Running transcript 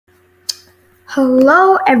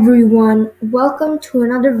Hello everyone, welcome to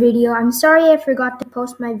another video. I'm sorry I forgot to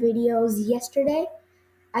post my videos yesterday.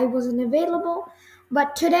 I wasn't available,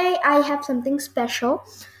 but today I have something special.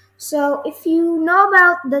 So if you know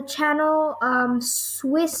about the channel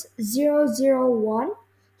Swiss001,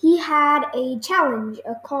 he had a challenge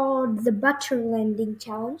called the Butter Landing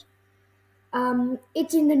Challenge.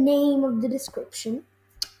 It's in the name of the description.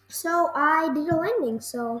 So I did a landing,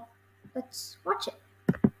 so let's watch it.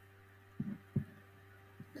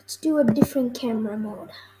 Let's do a different camera mode.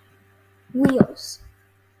 Wheels.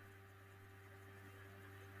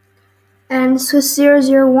 And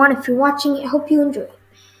Swiss001, if you're watching it, I hope you enjoy it.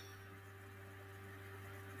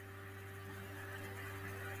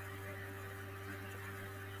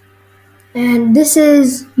 And this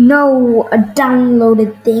is a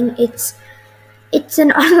downloaded thing. It's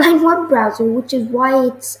an online web browser, which is why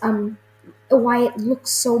it looks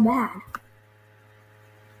so bad.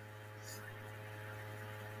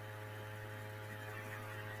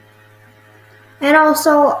 And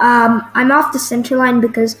also, I'm off the center line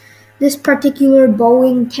because this particular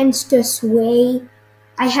Boeing tends to sway.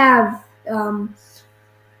 I have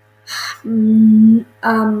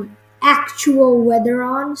actual weather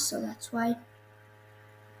on, so that's why.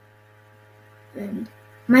 And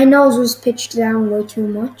my nose was pitched down way too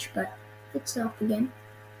much, but it's up again.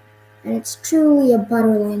 And it's truly a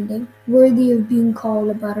butter landing, worthy of being called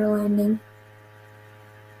a butter landing.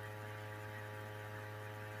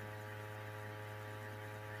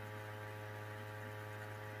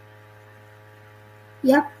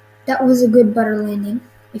 Yep, that was a good butter landing,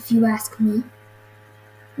 if you ask me.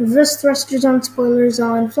 Reverse thrusters on, spoilers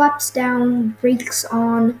on, flaps down, brakes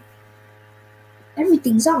on.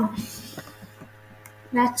 Everything's on.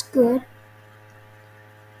 That's good.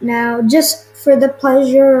 Now, just for the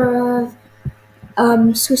pleasure of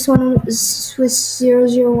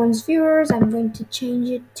Swiss001's viewers, I'm going to change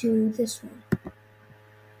it to this one.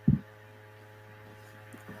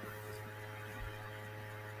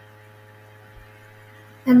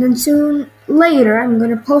 And then later, I'm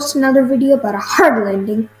going to post another video about a hard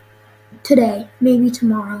landing. Today, maybe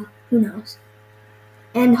tomorrow, who knows.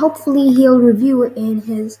 And hopefully he'll review it in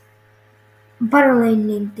his butter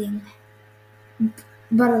landing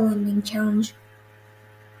challenge.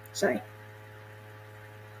 Sorry.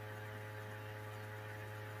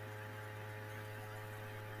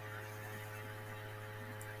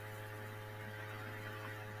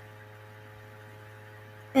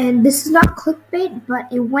 And this is not clickbait, but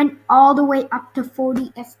it went all the way up to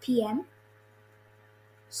 40 FPM.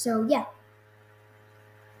 So yeah,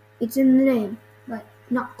 it's in the name, but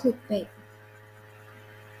not clickbait.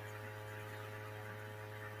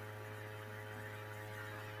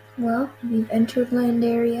 Well, we've entered land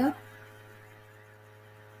area.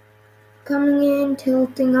 Coming in,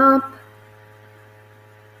 tilting up.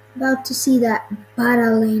 About to see that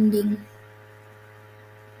butter landing.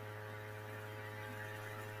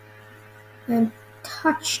 And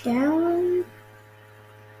touchdown.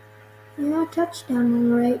 Yeah,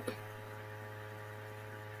 touchdown, alright.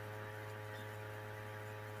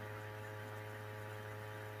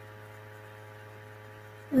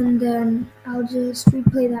 And then I'll just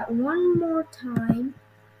replay that one more time.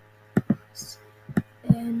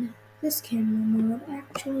 And this camera mode,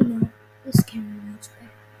 actually no, this camera mode's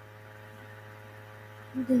better.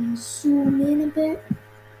 And then zoom in a bit.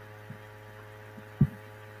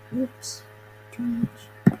 Oops, too much.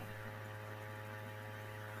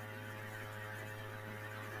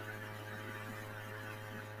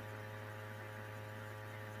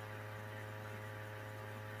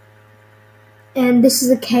 And this is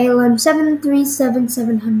a KLM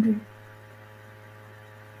 737-700.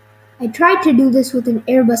 I tried to do this with an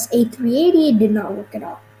Airbus A380, it did not work at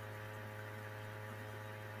all.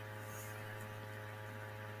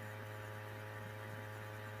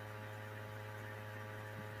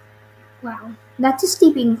 Wow, that's a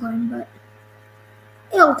steep incline, but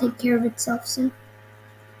it'll take care of itself soon.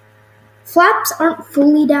 Flaps aren't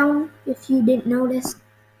fully down, if you didn't notice.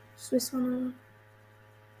 Swiss001.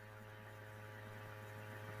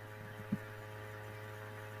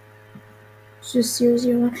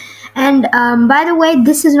 Swiss001. And by the way,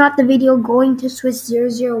 this is not the video going to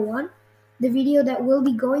Swiss001. The video that will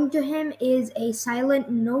be going to him is a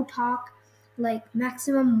silent, no talk, like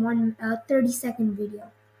maximum 30-second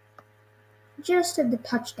video. Just of the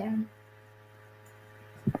touchdown.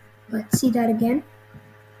 Let's see that again.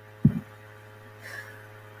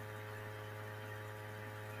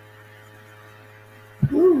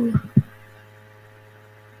 Ooh.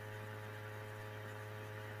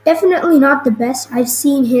 Definitely not the best. I've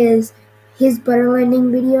seen his butter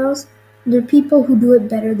landing videos, There are people who do it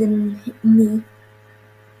better than me.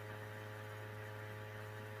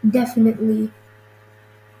 Definitely.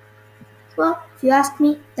 Well, if you ask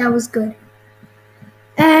me, that was good.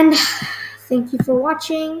 And thank you for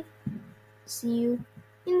watching. See you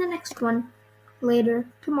in the next one. Later,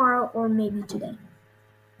 tomorrow, or maybe today.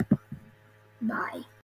 Bye.